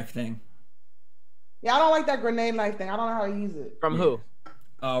 grenade knife thing. Yeah, I don't like that grenade knife thing. I don't know how to use it. From who?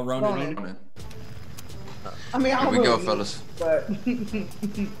 Ronin. Ronin. I mean, I Here don't we go, really fellas. but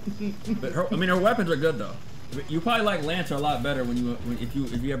But her weapons are good though. You probably like Lancer a lot better if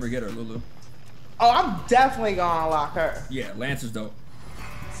you ever get her, LouLou. oh, I'm definitely gonna unlock her. Yeah, Lancer's dope.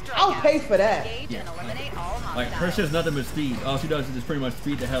 I'll pay for that. Engage and eliminate all Like her hostiles. shit's nothing but speed. All she does is just pretty much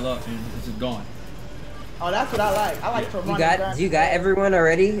speed the hell up and it's just gone. Oh, that's what I like. I like to run. You got everyone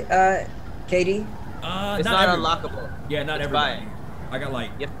already, Katie? It's not everybody. unlockable. Yeah, not It's everybody. buying. I got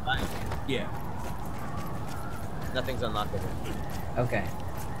like You have to buy it. yeah. Nothing's unlockable. Okay.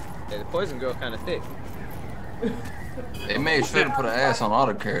 Yeah, the poison girl kind of thick. They made sure to put an ass on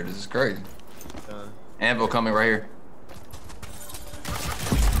auto carry. This is crazy. Anvil coming right here.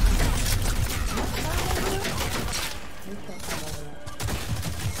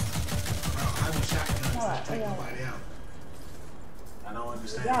 I don't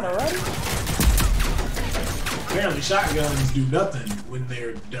understand. Got it, right? Apparently shotguns do nothing when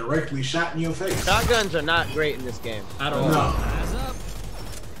they're directly shot in your face. Shotguns are not great in this game. I don't know.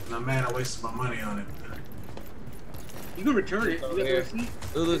 No, man, I wasted my money on it. You can return it. Over here.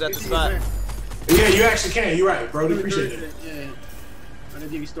 LouLou's at the spot. Yeah, you actually can. You're right, Brody. Appreciate it. Yeah. I'm gonna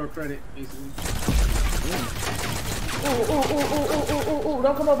give you store credit, basically. Ooh.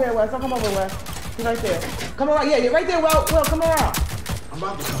 Don't come over here, Wes. Don't come over, Wes. He's right there. Come around. Yeah, you're right there, Will, come around. I'm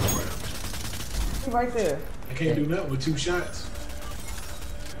about to come around. He's right there. I can't do nothing with 2 shots.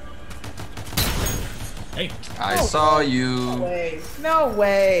 Hey. I saw you. No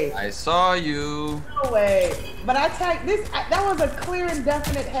way. I saw you. No way. But I tagged this. That was a clear and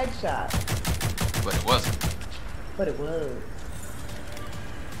definite headshot. But it wasn't. But it was.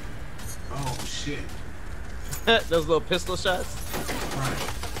 Oh, shit. Those little pistol shots.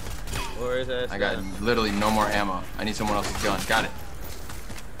 Or is that? I got literally no more ammo. I need someone else's gun. Got it.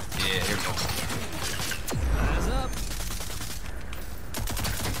 Yeah, here we go. Eyes up.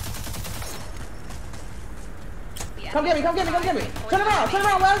 Come get me. Turn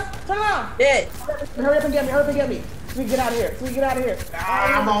around, Wes. Turn around. Hit. Hurry up and get me. So we can get out of here.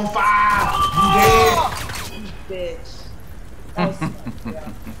 I'm on fire. You dead. Bitch. That was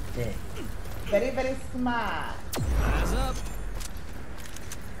Hit. very, very smart. Eyes up.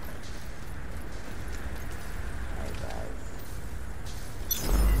 Alright, guys.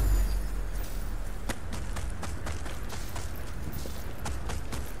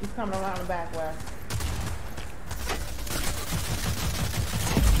 He's coming around the back, Wes.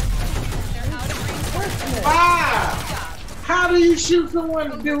 Ah! How do you shoot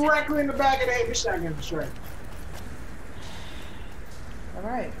someone directly in the back of the head with shotgun straight? All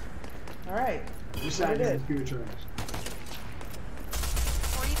right. You shotgun is pure trash.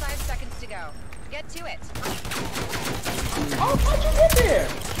 45 seconds to go. Get to it. Oh, how'd you get there?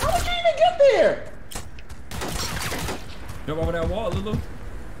 How did you even get there? Jump over that wall, LouLou.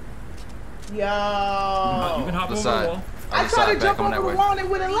 Yo. You can hop The over side. the wall. I tried to jump over the wall and it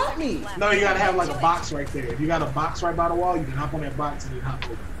wouldn't let me. No, you gotta have like a box right there. If you got a box right by the wall, you can hop on that box and then hop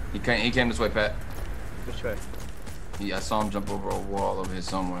over. He came this way, Pat. Which way? I saw him jump over a wall over here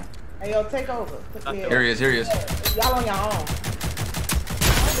somewhere. Hey, yo, take over. Here he is. Y'all on your own.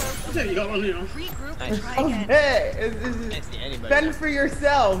 Regroup and try again. Okay. Fend for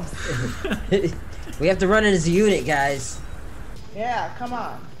yourselves. We have to run it as a unit, guys. Yeah, come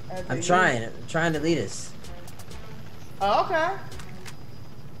on. I'm trying to lead us. Oh, okay.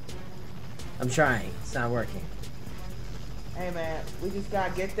 I'm trying. It's not working. Hey, man, we just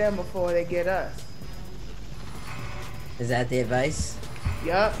gotta get them before they get us. Is that the advice?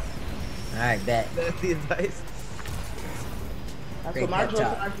 Yup. Alright, bet. That's the advice. That's Great what my pep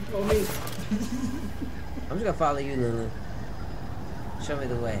talk. actually told me. I'm just gonna follow you, LouLou. Show me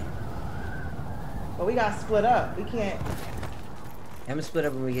the way. But we gotta split up. We can't. I'm gonna split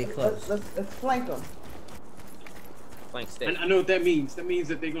up when we get close. Let's flank them. Flank stick. I know what that means. That means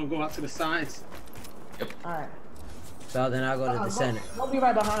that they're gonna go out to the sides. All right. So then I'll go to the center. Don't be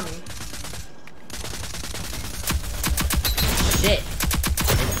right behind me. Shit!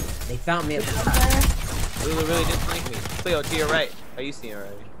 They found me at the top. LouLou really did flank me. Cleo, to your right. Oh, you see him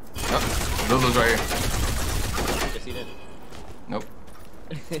already. Oh, LouLou's right here. Guess he didn't. Nope.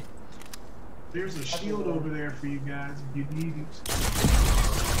 There's a shield over there for you guys if you need it.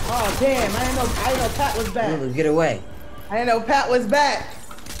 Oh damn! I didn't know Pat was back. LouLou, get away. I didn't know Pat was back.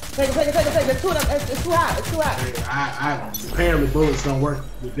 Take it. It's too hot. It's too hot. I apparently bullets don't work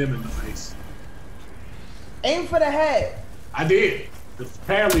with them in the face. Aim for the head. I did.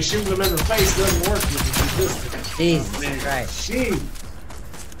 Apparently shooting them in the face doesn't work with the distance. Jesus Christ. Shit.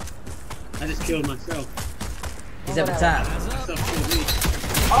 I just killed myself. He's up the top. Myself killed me.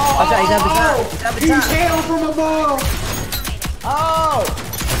 Watch out, he's up the top. He's up the top. He's held from above. Oh!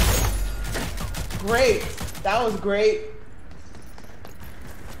 Great. That was great.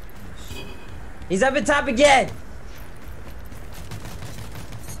 He's up the top again.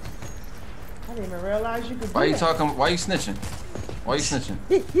 I didn't even realize you could do Why you that. talking? Why you snitching? Why you snitching?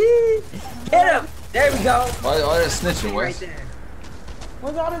 Hit him. There we go. Why that snitching, Right Wes? there.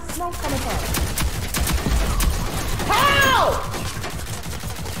 Where's all this smoke coming from? How?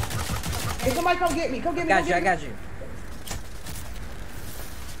 Hey, somebody come get me. Come get me. I got you.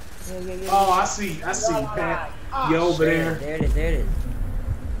 Yeah. Oh, I see, Pat. Oh, You over there? There it is. There it is.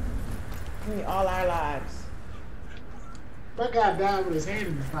 We need all our lives. That guy died with his hand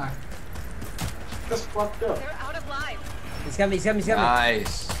in his pocket. That's fucked up. They're out of lives. He's coming. He's coming. He's coming.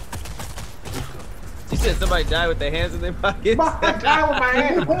 Nice. You said somebody died with their hands in their pockets? I died with my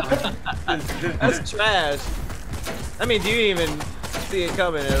hand in my pocket. That's trash. I mean, do you even see it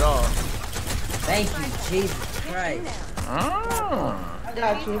coming at all? Thank you, Jesus Christ. Oh. I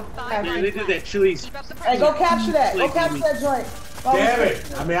got you. Man, they did that chili. Hey, go capture that. Go capture that joint. Damn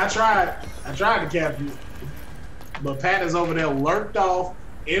it. I mean, I tried to capture you. But Pat is over there lurked off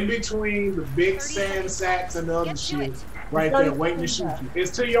in between the big sand sacks and the other shit. Right there, waiting to shoot you.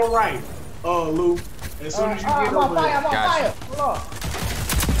 It's to your right, Lou. As soon as you get I'm over on fire. there. I'm on fire. Hold on.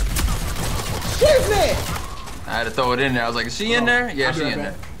 Excuse me. I had to throw it in there. I was like, is she in there? Yeah, I'll be she right in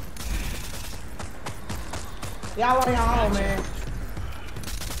back. there. Y'all on y'all home, man.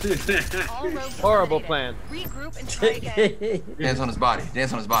 All roads Horrible eliminated. plan. Regroup and try again. Dance on his body.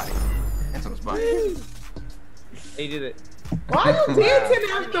 Dance on his body. Dance on his body. He did it. Why are you dancing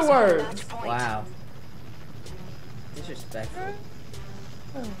afterwards? Wow. Disrespectful.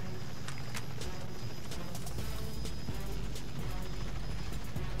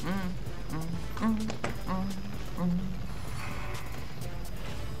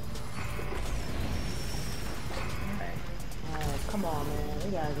 Oh, come on, man.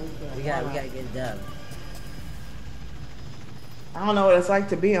 We gotta We get done. I don't know what it's like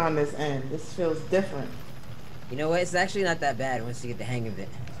to be on this end. This feels different. You know what? It's actually not that bad once you get the hang of it.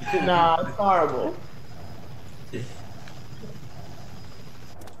 Nah, it's horrible.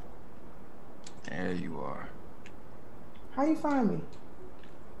 There you are. How you find me?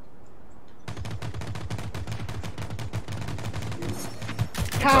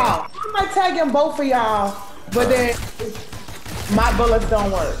 How? How am I tagging both of y'all, but then my bullets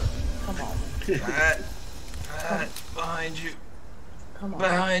don't work? Come on. Pat, behind you. Come on.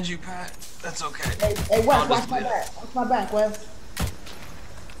 Behind you, Pat. That's okay. Hey, Wes, watch my back. Watch my back, Wes.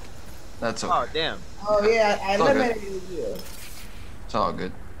 That's okay. Oh, damn. Oh, yeah, I It's all good. eliminated you. It's all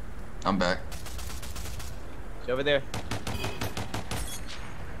good. I'm back. She's over there.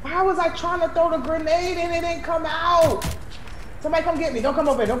 Why was I trying to throw the grenade and it didn't come out? Somebody come get me. Don't come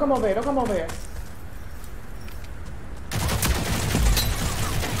over here. Don't come over here. Don't come over here.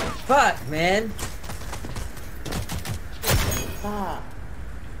 Fuck, man. Stop.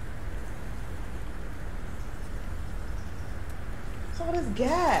 What's all this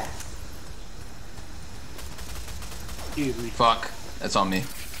gas? Excuse me. Fuck. That's on me.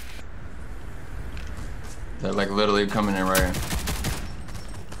 They're like literally coming in right here.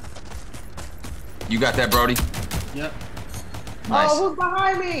 You got that, Brody? Yep. Nice. Oh, who's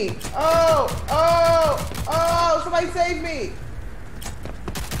behind me? Oh, somebody save me.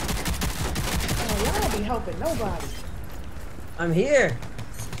 Oh, y'all don't be helping nobody. I'm here.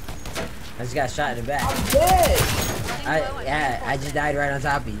 I just got shot in the back. I'm dead. I just died right on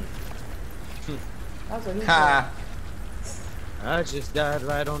top of you. That's what he Ha. I just died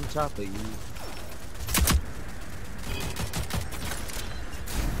right on top of you.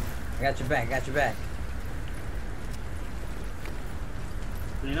 I got your back. Got your back.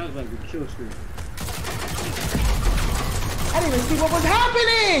 Man, that was like the kill streak. I didn't even see what was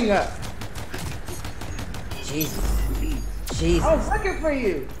happening. Jesus. Jesus. I was looking for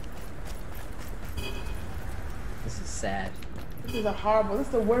you. This is sad. This is this is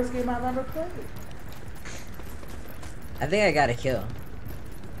the worst game I've ever played. I think I got a kill.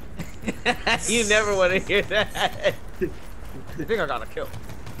 You never want to hear that. I think I got a kill.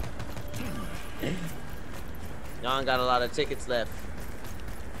 Y'all ain't got a lot of tickets left.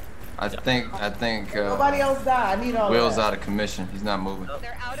 I think Nobody else died. I need all Will's that. out of commission. He's not moving.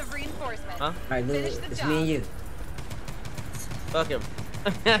 They're out of reinforcement. Huh? Alright, Lulu, Finish the it's job. me and you. Fuck him.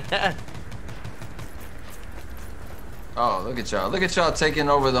 Oh, look at y'all. Look at y'all taking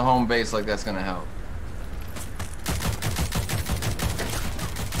over the home base like that's gonna help.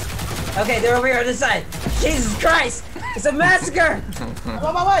 Okay, they're over here on this side. Jesus Christ! It's a massacre! I'm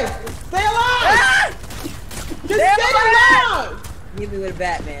on my way. Stay alive! Ah! Just stay alive! Hit me with a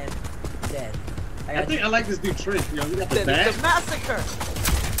bat, man. I'm dead. I think I like this dude Trick, yo. We got the It's bat. a massacre.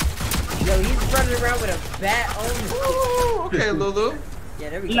 Yo, he's running around with a bat only. Ooh, okay, LouLou. Yeah,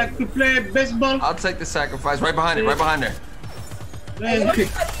 there we You go. like to play baseball? I'll take the sacrifice. Right behind it. Right behind there. Man,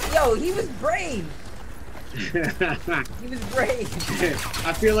 Yo, he was brave. He was brave.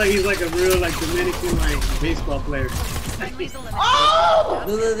 I feel like he's like a real like Dominican like baseball player. Oh!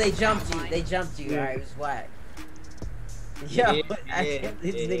 Lulu, they jumped you. They jumped you. Alright, it was whack. Yo, Yeah, I can't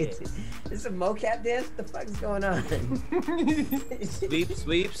believe this nigga. This is a mocap dance? What the fuck is going on? Sweep,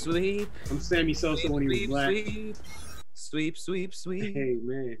 sweep, sweep. I'm Sammy Sosa when he was black. Sweep, sweep, sweep, sweep. Hey,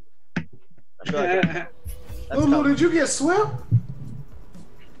 man. LouLou, did you get swept?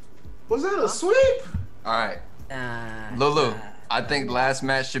 Was that a sweep? All right. LouLou, I think last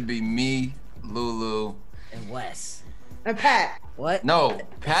match should be me, LouLou, and Wes. And Pat. What? No,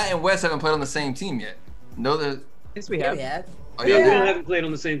 Pat and Wes haven't played on the same team yet. No, yes, we have. Oh, Yeah, yeah, we haven't played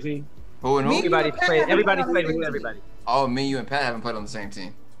on the same team. Who and who? Everybody's played with everybody. Oh, me, you, and Pat haven't played on the same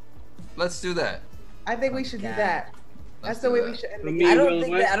team. Let's do that. I think we should do that. That's the way we should end the Me game. I and don't Will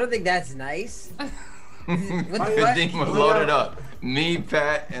think West? I don't think that's nice. What the fuck? 15 was loaded up. Me,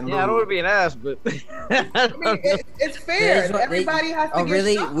 Pat, and Yeah, I don't want to be an ass, but I mean, it's fair. Everybody has to Oh, get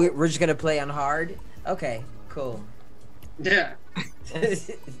really? shot. We're just gonna play on hard? Okay, cool. Yeah.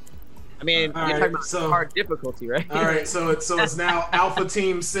 I mean, All you're right, talking about hard difficulty, right? All right, so it's now Alpha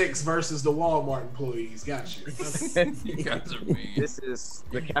Team 6 versus the Walmart employees. Got you. You guys are mean. This is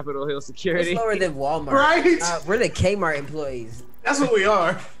the Capitol Hill security. It's lower than Walmart. Right? We're the Kmart employees. That's what we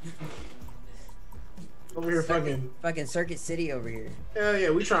are. Over here, fucking Circuit City over here. hell yeah,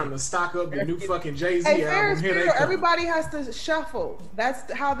 we trying to stock up the new fucking Jay-Z Hey, fair album. is Here they fair. come. Everybody has to shuffle. That's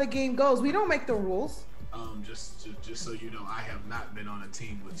how the game goes. We don't make the rules. Just so you know, I have not been on a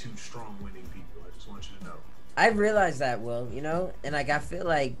team with two strong winning people. I just want you to know. I realized that, Will, you know, and like I feel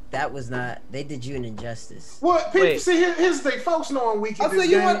like that was not. They did you an injustice. What? People, see, here's the thing. Folks know I'm weak at this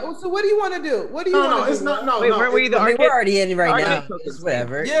game. So what do you want to do? What do you want to do? No, it's not. No, Wait, no. weren't we the I mean, arcade? we're already in right now. Arcade It's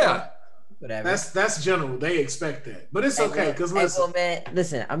whatever. Yeah. Whatever. That's general. They expect that, but it's okay. Cause Hey, listen, Will, man,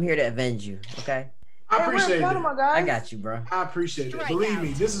 listen, I'm here to avenge you. Okay. I appreciate it. I got you, bro. I appreciate it. Believe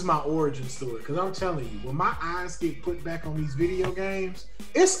me, this is my origin story. Because I'm telling you, when my eyes get put back on these video games,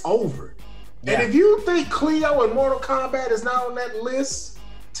 it's over. Yeah. And if you think KHLEO and Mortal Kombat is not on that list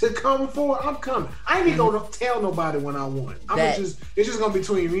to come for, I'm coming. I ain't even gonna tell nobody when I won. It's just gonna be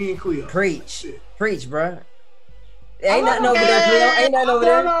between me and KHLEO. Preach, bro. Ain't nothing over there, KHLEO. Ain't nothing over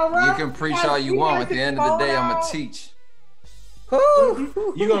there. You can preach all you want. At the end of the day, I'm gonna teach.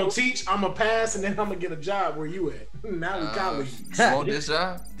 You gonna teach? I'm gonna pass, and then I'm gonna get a job where you at. Now we colleagues. You want this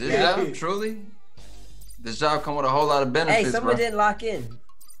job? This job? Truly? This job come with a whole lot of benefits, Hey, someone bro. didn't lock in.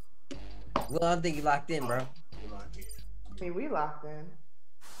 Well, I don't think you locked in, bro. I mean, we locked in.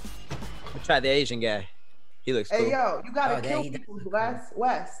 We'll try the Asian guy. He looks cool. Hey, yo, you gotta Oh, kill dang, he people,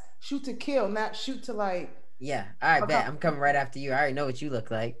 West. Shoot to kill, not shoot to like. Yeah. All right, bet. I'm coming right after you. I already know what you look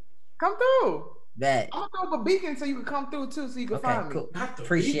like. Come through. Bet. I'm gonna throw up a beacon so you can come through too, so you can Okay, find cool. me.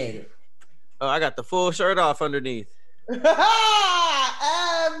 Appreciate it. Oh, I got the full shirt off underneath. Abs.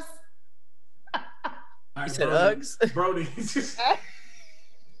 You said Uggs? Broady.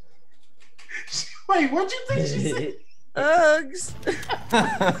 Wait, what'd you think she said? Uggs.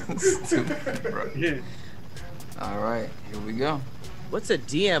 Stupid, bro. Yeah. All right, here we go. What's a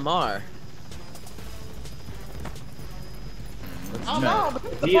DMR? I don't know, but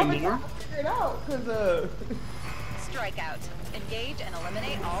this is the DMR? moment to figure it out, cause Strikeout. Engage and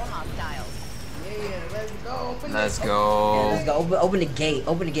eliminate all hostiles. yeah, let's go. Let's Yeah, go. let's go. Open the gate.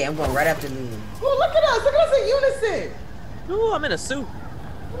 Open the gate. I'm going right after LouLou. Oh, look at us! Look at us in unison. Ooh, I'm in a suit.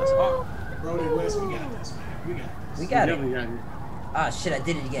 That's hard. Broady West, we got this, man. We got this. We got it. Definitely got it. Ah, shit! I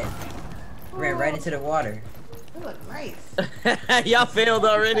did it again. Ran right into the water. You look nice. Y'all failed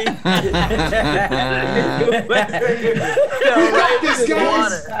already. You got this,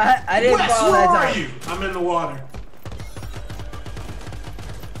 guys. I didn't Wes, fall where that are time. you? I'm in the water.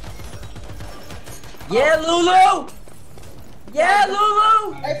 Yeah, LouLou. Yeah,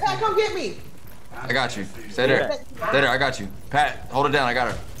 LouLou. Hey, Pat, come get me. I got you. Stay there. Stay there. I got you. Pat, hold it down. I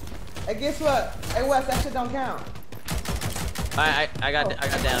got her. Hey, guess what? Hey, Wes, that shit don't count. I got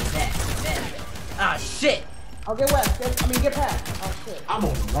down. Ah, shit. Oh, get Wes. Get Pat. Oh shit. I'm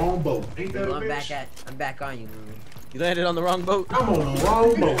on the wrong boat. Ain't that a I'm bitch? back on you, LouLou. You landed on the wrong boat. I'm on the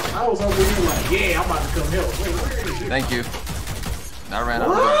wrong boat. I was over here like, yeah, I'm about to come help. Wait, where is it? Thank you. I ran out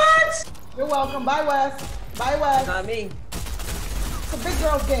of What? You're welcome. Bye, Wes. Bye, Wes. Not me. It's a big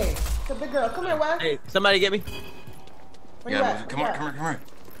girl's game. It's a big girl. Come here, Wes. Hey, somebody get me. Where you Yeah, at? come Where on, you at? come here.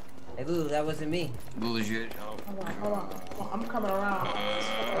 Hey, LouLou, that wasn't me. LouLou's you. Hold on. I'm coming around.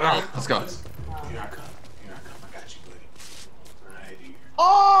 Let's go. Here I come. Here I come. I got you, buddy. Right here.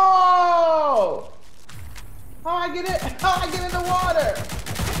 Oh! How I get it? How I get in the water?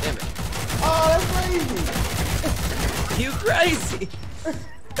 Damn it. Oh, that's crazy. You crazy.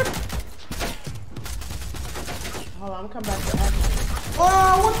 Hold on, I'm coming back to action.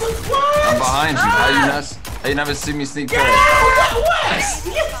 Oh, what the fuck? I'm behind you. How you never see me sneak past? Wes!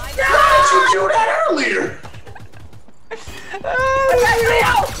 Why did you do that earlier?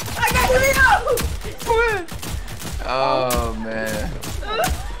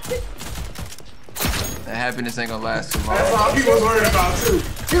 happiness ain't gonna last too long. That's all he was worried about too.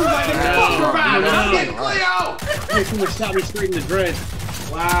 He was like, I'm getting Cleo. This dude shot me straight in the dread.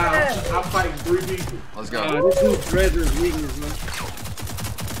 Wow, I'm fighting 3 people. Let's go. This dude's dreads are his weakness, man.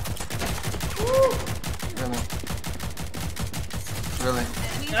 Really?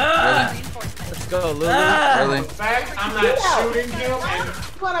 Let's go, LouLou. Really? In fact, I'm not shooting him. And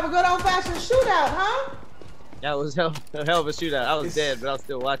You want to have a good old-fashioned shootout, huh? That was a hell of a shootout. I was dead, but I was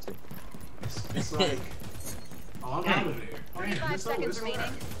still watching. it's like, oh, I'm out of there. 45 seconds remaining.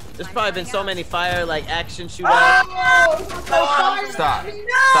 There's probably been so many fire like action shootouts. Oh, Stop.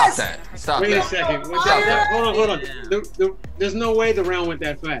 Stop that. Stop Wait a that. second. Stop that. Hold on. There's no way the round went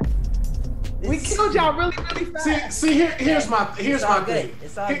that fast. we killed y'all really fast. See, here's my thing. It's all good.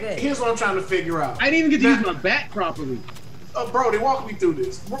 Here's what I'm trying to figure out. I didn't even get to use my bat properly. Brody, walk me through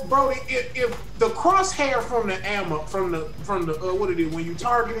this. Brody, if the crosshair from the ammo, from the what it is when you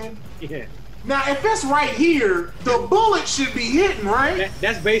targeting. Yeah. Now, if it's right here, the bullet should be hitting, right?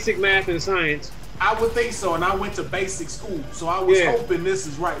 That's basic math and science. I would think so, and I went to basic school, so I was hoping this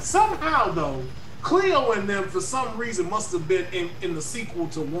is right. Somehow, though, Cleo and them, for some reason, must have been in the sequel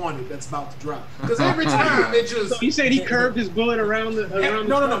to Wanted that's about to drop. Because every time it just... So you said he curved his bullet around the...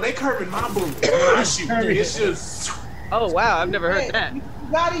 No, they curving my bullet when I shoot. It's just... Oh, wow, I've never heard that. You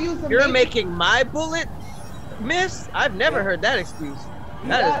gotta use the You're making my bullet miss? I've never heard that excuse.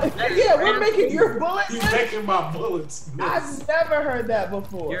 That is we're making your bullets. You're making my bullets miss. I've never heard that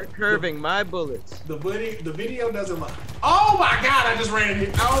before. You're curving my bullets. The video doesn't lie. Oh my God! I just ran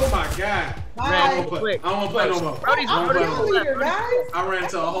here. Oh my God! I don't want to play no more. Brody's I'm the leader, guys. I ran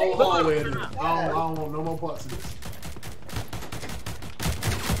to a whole hallway. I don't want no more parts of this.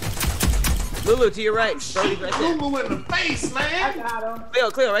 LouLou to your right. Brody's right there. LouLou in the face, man. I got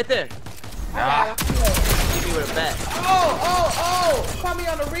him. Cleo, right there. Hit me with a bat. Oh! Put me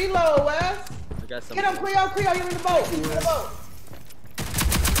on the reload, Wes. I got something. Get him, Cleo, you're in the boat.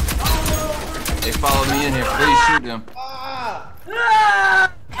 They followed me in here. Please shoot them.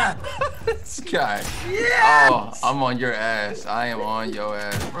 This guy. Yes! Oh, I'm on your ass. I am on your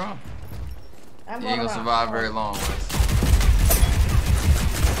ass, bro. You ain't gonna survive very long, Wes.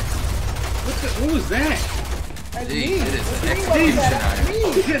 What was that? Gee, it is an execution out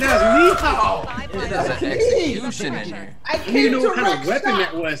here. That was me. It is an execution in here. I I didn't came know to what kind of wreck weapon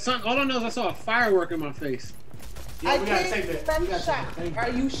shop. that was. All I know is I saw a firework in my face. I came from shop. Are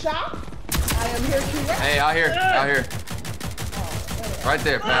you shocked? I am here to wreck. Hey, out here. Right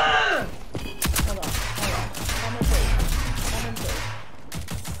there, Pat. Hold on.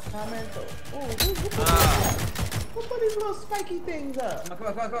 Come in through. Who put these little spiky things up? Come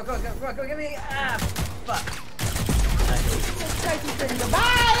on, get me. Fuck. Spiky things up.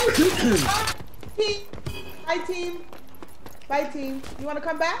 Bye, team. You want to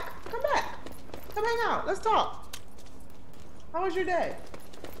come back? Come back. Come hang out. Let's talk. How was your day?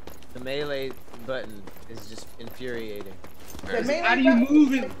 The melee button is just infuriating. How do you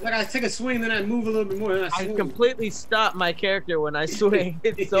move it? Like I take a swing, then I move a little bit more. Then I completely stop my character when I swing.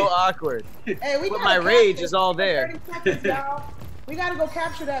 It's so awkward. Hey, but my rage is all there. 30 seconds, we gotta go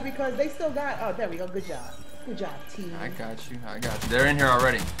capture that because they still got. Oh, there we go. Good job, team. I got you. They're in here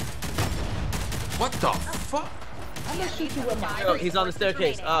already. What the fuck? I'm gonna shoot you with my. Oh, he's on the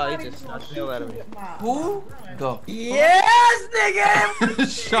staircase. Oh, he just shot the hell out of me. Who? The Yes,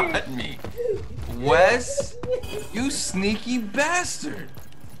 nigga! shot me. Wes, you sneaky bastard.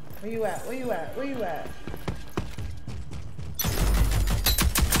 Where you at? Hey,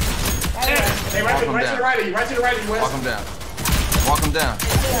 right to the right of you, Wes. Walk him down.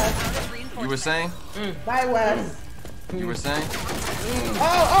 You were saying? Bye, Wes. You were saying?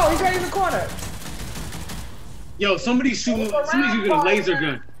 Oh, he's right in the corner. Yo, somebody's using a laser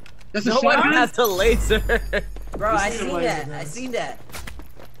gun. That's a no one shotgun? has a laser. Bro, I seen that.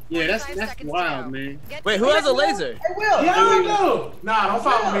 Yeah, that's wild, man. Wait, who has a laser? Hey, Will. Yeah, I do. Nah, don't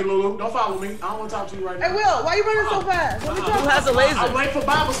follow me, LouLou. Don't follow me. I don't want to talk to you right now. Hey, Will, why you running so fast? Who has a laser? I'm late for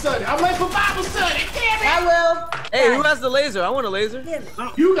Bible study. Damn it. I will. Hey, who has the laser? I want a laser.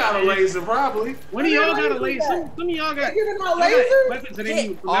 You got a laser, probably. One of y'all got a laser. Some of y'all got. You got lasers? Weapons that ain't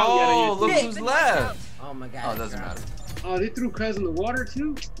even from Oh, out yet. look who's left. Oh my god. Oh, it doesn't matter. Oh, they threw Cuz in the water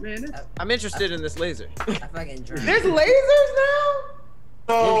too? Man, that's... I'm interested in this laser. I fucking drowned. There's lasers now?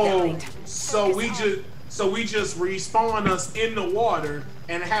 So we just respawn us in the water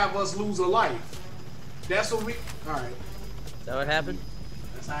and have us lose a life. That's what we. All right. Is that what happened?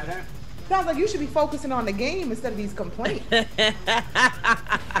 That's how it happened. Sounds like you should be focusing on the game instead of these complaints. I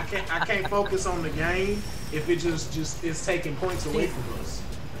can't focus on the game if it just is taking points away from us.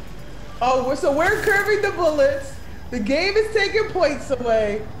 Oh, so we're curving the bullets. The game is taking points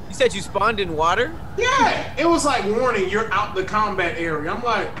away. You said you spawned in water? Yeah, it was like warning, you're out the combat area. I'm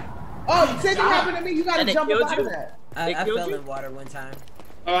like, oh, the same thing happened to me. You gotta And it jump killed up out you? of that. I killed fell you? in water one time.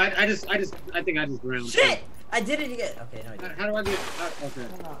 Oh, I think I just drowned. Shit! I did it again. Okay, no, I didn't. How do I get? Okay.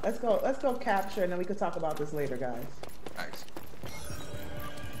 Hold on. Let's go capture, and then we can talk about this later, guys. Nice.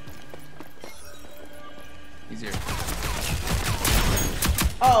 He's here.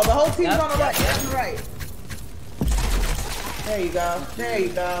 Oh, the whole team's Yep, on the right. yep. On the right. There you go. There you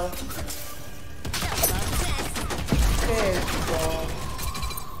go. There you go.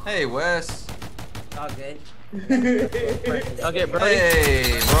 Hey, Wes. All good. Okay, bro.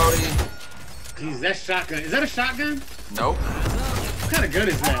 Hey, Brody. Jeez, that shotgun. Is that a shotgun? Nope. What kind of gun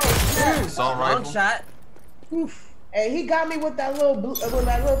is that? Assault Long rifle. shot. Oof. Hey, he got me with that little blue, with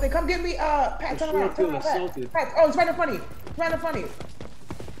that little thing. Come get me, Pat. Turn around. Turn around, Assaulted. Pat. Oh, it's right in front of you. It's right in front of you.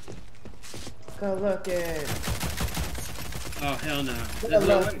 Good looking. Oh hell no. Good There's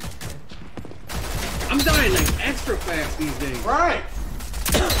no luck. way. I'm dying like extra fast these days. right.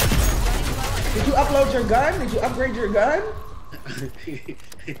 Did you upload your gun? Did you upgrade your gun?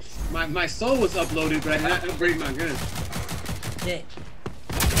 my soul was uploaded, but I did not upgrade my gun. Shit.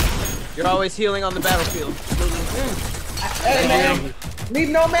 You're always healing on the battlefield. Hey, man. Leave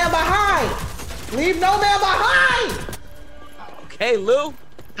no man behind. Leave no man behind. Okay, Lou.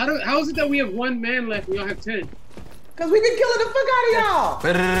 How is it that we have 1 man left and y'all have 10? Cause we been killing the fuck out of y'all.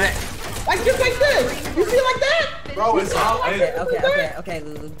 Like just like this. You see like that? Bro, it's all. Okay,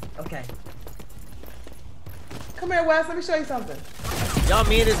 LouLou. Okay. Come here, Wes. Let me show you something. Y'all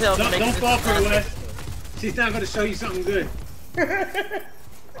mean as hell. Don't fall for it, Wes. She's not gonna show you something good.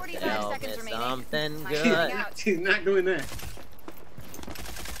 45 Tell seconds me remaining. something Time to good. hang out. She's not doing that.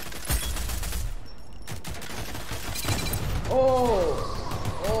 Oh.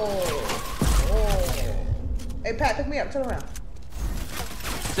 Hey, Pat, pick me up. Turn around.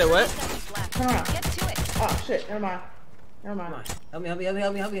 Say what? Seconds left. Turn around. Get to it. Oh shit. Never mind. Never Come mind. on.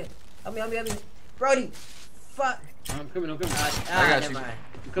 Help me. Brody. Fuck. I'm coming. I got never you. mind.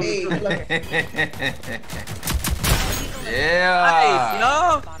 I'm coming. Hey, look. Yeah.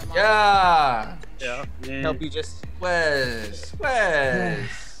 Nice, Bottom line. Yeah. yo. Yeah. Help you just. Wes.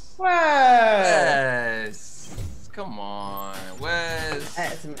 Come on, Wes. I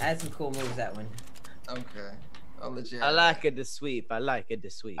had some cool moves that one. Okay. I'll let you I have like it to sweep. I like it to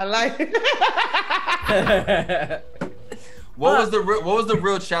sweep. I like it. What was the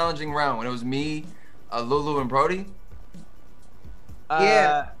real challenging round when it was me, LouLou, and Brody?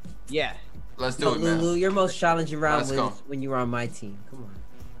 Yeah. Yeah. Let's do No, it, man. LouLou, your most challenging round Let's was go. when you were on my team. Come on.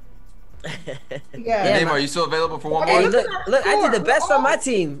 Yeah. Name, are you still available for one Hey, more? look, I did the best on my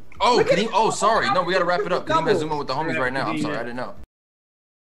team. Oh, Look at can you? it. Oh, sorry. No, we gotta wrap it up. Can you guys Double. zoom in with the homies right now? I'm sorry, I didn't know.